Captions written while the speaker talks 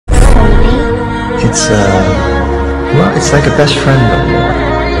Well, it's like a best friend, but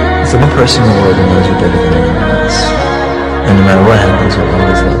more. It's the one person in the world who knows you better than anyone else. And no matter what happens, you'll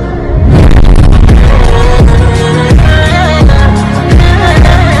always love them.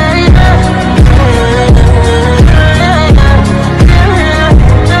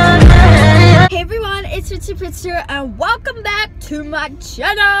 And welcome back to my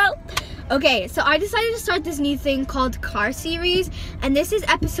channel. Okay, so I decided to start this new thing called car series, and this is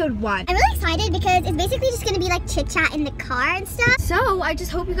episode 1. I'm really excited because it's basically just gonna be like chit chat in the car and stuff. So I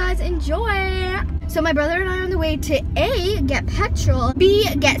just hope you guys enjoy. So my brother and I are on the way to A, get petrol, B,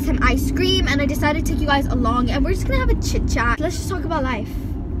 get some ice cream, and I decided to take you guys along and we're just gonna have a chit chat. Let's just talk about life.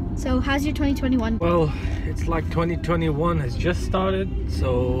 So how's your 2021? Well, it's like 2021 has just started,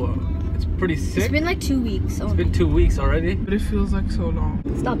 so it's pretty sick. It's been like 2 weeks. It's been 2 weeks already. But it feels like so long.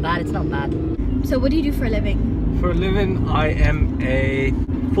 It's not bad, it's not bad. So what do you do for a living? For a living, I am a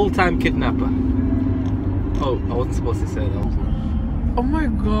full-time kidnapper. Oh, I wasn't supposed to say that. Oh my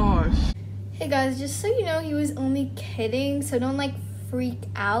gosh. Hey guys, just so you know, he was only kidding, so don't like freak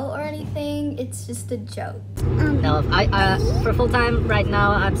out or anything. It's just a joke. No, for full time right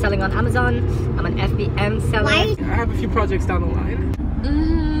now, I'm selling on Amazon. I'm an FBM seller. I have a few projects down the line.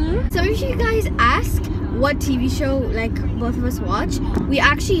 Some of you guys ask what TV show like both of us watch. We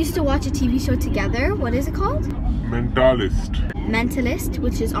actually used to watch a TV show together. What is it called? Mentalist,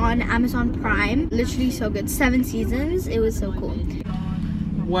 which is on Amazon Prime. Literally so good. 7 seasons. It was so cool.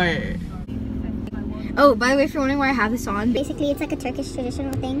 Wait. Oh, by the way, if you're wondering why I have this on. Basically, it's like a Turkish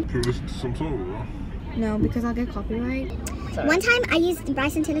traditional thing. Can you listen to some song? No, because I'll get copyright. Sorry. One time, I used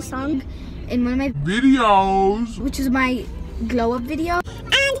Bryson Tiller's song In one of my Videos! which is my glow up video.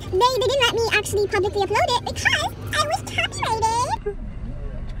 and they didn't let me actually publicly upload it because I was copyrighted.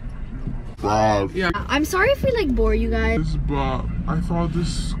 Wow. Yeah. I'm sorry if we like bore you guys. But I thought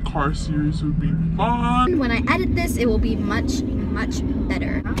this car series would be fun. When I edit this, it will be much, much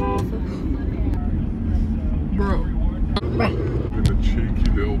better. Bro. Right. In a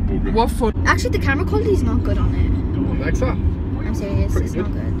cheeky little booger. What for? Actually, the camera quality is not good on it. Next up. I'm serious, it's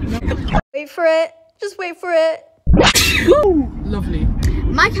not good. Wait for it. Just wait for it. Lovely.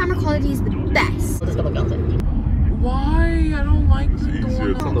 My camera quality is the best. We'll just double count it. Why? I don't like It's easier to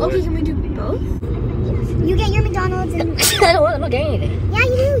McDonald's. Okay, can we do both? You get your McDonald's and... I'm not getting anything. Yeah,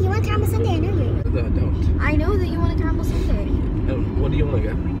 you do. You want caramel sundae, I know you. No, I don't. I know that you want a caramel sundae. What do you want to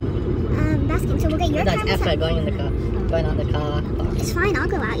get? Basket. So we'll get your That's caramel effort sundae. going in the car. Going out the car. It's fine, I'll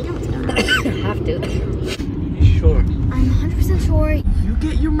go out. You don't want to go out. Have to. You sure? I'm 100% sure. You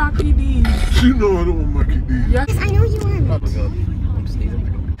get your Mackie D's. You know I don't want Mackie D. Yes. Yes, I know you Oh want. my god. I'm sneezing.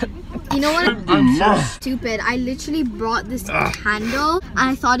 You know what? I'm so Stupid. I literally brought this candle and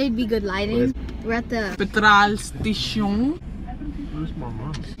I thought it'd be good lighting. We're at the... Petrol station. Where's my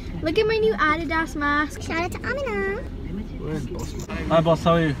mask? Look at my new Adidas mask. Shout out to Amina. Where's boss? Hi boss,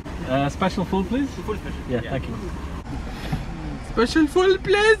 how are you? Special full please? Full special. Yeah, thank you. Special full,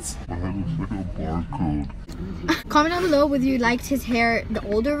 please. My head looks like a barcode. Comment down below whether you liked his hair, the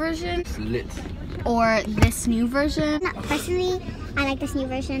older version, It's lit. or this new version. Personally, I like this new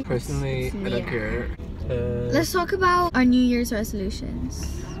version. Personally, I don't care. Let's talk about our New Year's resolutions.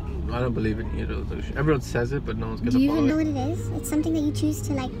 I don't believe in New Year's resolution. Everyone says it, but no one's gonna Do you follow even You it. know what it is? It's something that you choose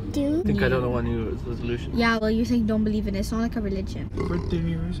to like do. I think I don't know what New Year's resolution. Yeah, well, you're saying don't believe in it. It's not like a religion. Birthday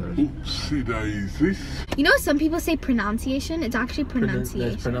New Year's. Oopsie daisies. You know, some people say pronunciation. It's actually pronunciation.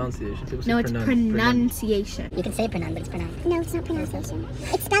 That's pronunciation. People say No, it's pronunciation. You can say pronoun, but it's pronoun. No, it's not pronunciation.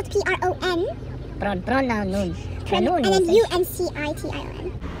 It's spelled P-R-O-N. Pronoun. And then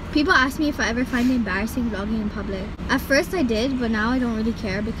U-N-C-I-T-I-O-N. People ask me if I ever find it embarrassing vlogging in public. At first I did, but now I don't really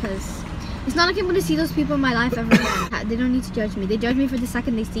care because it's not like I'm going to see those people in my life ever again. They don't need to judge me. They judge me for the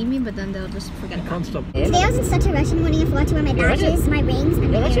second they see me, but then they'll just forget about Can't me. stop. Today I was in such a rush in the morning. I forgot to wear my badges, my rings,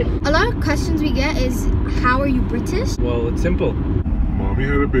 and my hair. A lot of questions we get is, how are you British? Well, it's simple. Mommy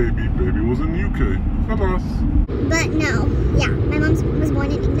had a baby. Baby was in the UK. Halas. But no, yeah, my mom was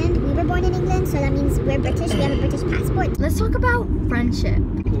born in England. We were born in England, so that means we're British. We have a British passport. Let's talk about friendship.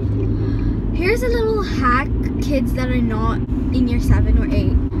 Here's a little hack, kids that are not in year 7 or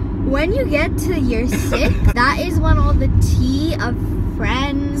 8. When you get to year 6, that is when all the tea of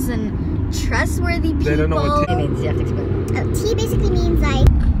friends and trustworthy people. They don't know what It means you have to explain. T basically means like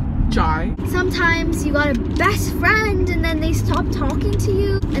Chai. Sometimes you got a best friend and then they stop talking to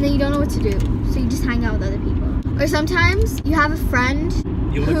you and then you don't know what to do. So you just hang out with other people. Or sometimes you have a friend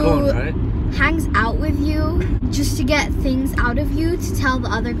Unicorn, who right? hangs out with you just to get things out of you to tell the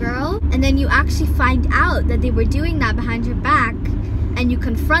other girl, and then you actually find out that they were doing that behind your back and you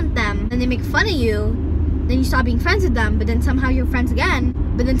confront them and they make fun of you, then you stop being friends with them, but then somehow you're friends again,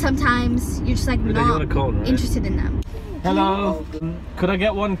 but then sometimes you're just like But then you not want a cone, right? interested in them. Hello. Could I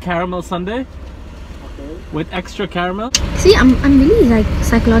get one caramel sundae? With extra caramel? See, I'm really like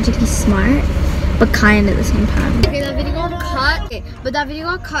psychologically smart, but kind at the same time. Okay, that video got cut. Okay, but that video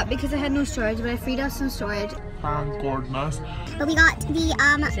got cut because I had no storage, but I freed up some storage. Thank goodness. But we got the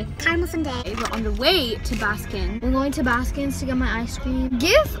caramel sundae. We're on the way to Baskin. We're going to Baskin's to get my ice cream.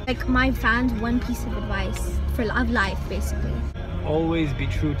 Give like my fans one piece of advice for life, basically. Always be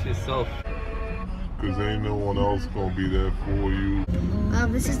true to yourself. Cause ain't no one else gonna be there for you.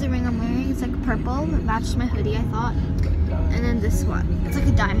 This is the ring I'm wearing. It's like purple. It matched my hoodie, I thought. And then this one. It's like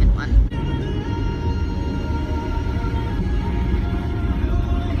a diamond one.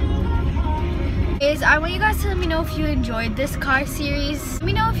 I want you guys to let me know if you enjoyed this car series. Let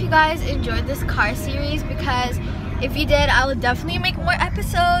me know if you guys enjoyed this car series, because if you did, I will definitely make more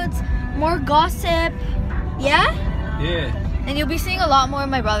episodes, more gossip. Yeah? Yeah. And you'll be seeing a lot more of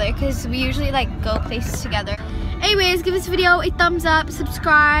my brother because we usually like go places together. Anyways, give this video a thumbs up,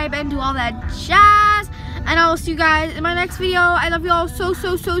 subscribe, and do all that jazz. And I will see you guys in my next video. I love you all so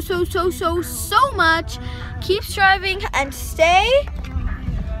much. Keep striving and stay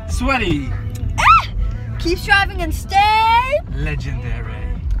Sweaty. Keep striving and stay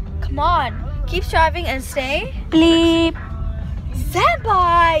Legendary. Come on. Keep striving and stay bleep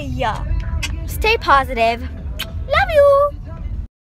Senpai. Stay positive. Love you.